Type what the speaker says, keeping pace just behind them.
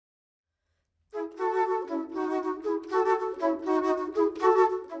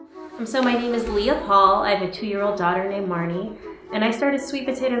So my name is Leah Paul. I have a 2-year-old daughter named Marnie, and I started sweet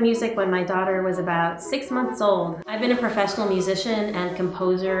potato music when my daughter was about 6 months old. I've been a professional musician and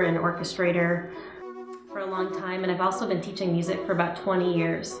composer and orchestrator for a long time, and I've also been teaching music for about 20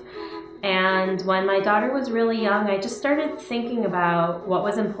 years. And when my daughter was really young, I just started thinking about what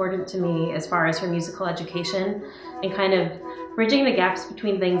was important to me as far as her musical education and kind of bridging the gaps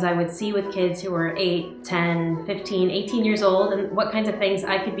between things I would see with kids who were 8, 10, 15, 18 years old and what kinds of things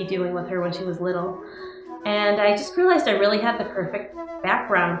I could be doing with her when she was little. And I just realized I really had the perfect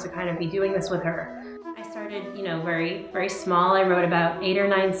background to kind of be doing this with her. I started, very, very small. I wrote about 8 or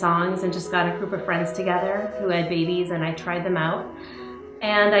 9 songs and just got a group of friends together who had babies, and I tried them out.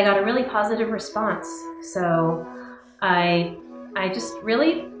 And I got a really positive response. So I just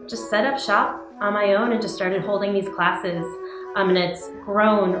really set up shop on my own and just started holding these classes. And it's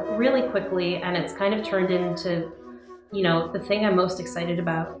grown really quickly, and it's kind of turned into, the thing I'm most excited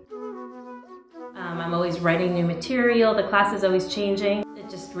about. I'm always writing new material, the class is always changing. It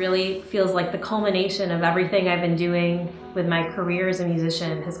just really feels like the culmination of everything I've been doing with my career as a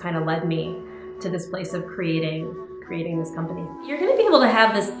musician has kind of led me to this place of creating this company. You're going to be able to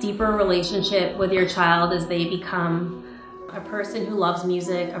have this deeper relationship with your child as they become a person who loves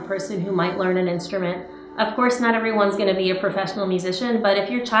music, a person who might learn an instrument. Of course, not everyone's going to be a professional musician, but if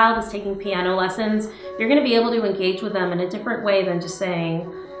your child is taking piano lessons, you're going to be able to engage with them in a different way than just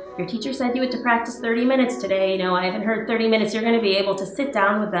saying, your teacher said you had to practice 30 minutes today, I haven't heard 30 minutes. You're going to be able to sit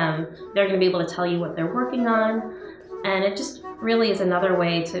down with them. They're going to be able to tell you what they're working on. And it just really is another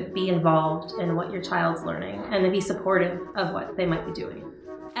way to be involved in what your child's learning and to be supportive of what they might be doing.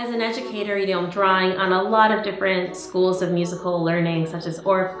 As an educator, I'm drawing on a lot of different schools of musical learning, such as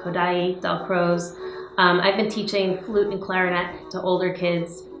Orff, Kodály, Dalcroze. I've been teaching flute and clarinet to older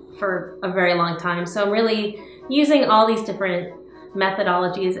kids for a very long time. So I'm really using all these different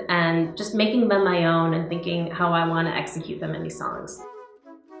methodologies and just making them my own and thinking how I want to execute them in these songs.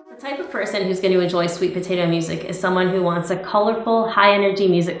 The type of person who's going to enjoy sweet potato music is someone who wants a colorful, high-energy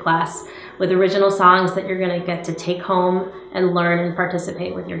music class with original songs that you're going to get to take home and learn and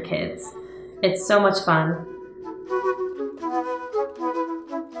participate with your kids. It's so much fun.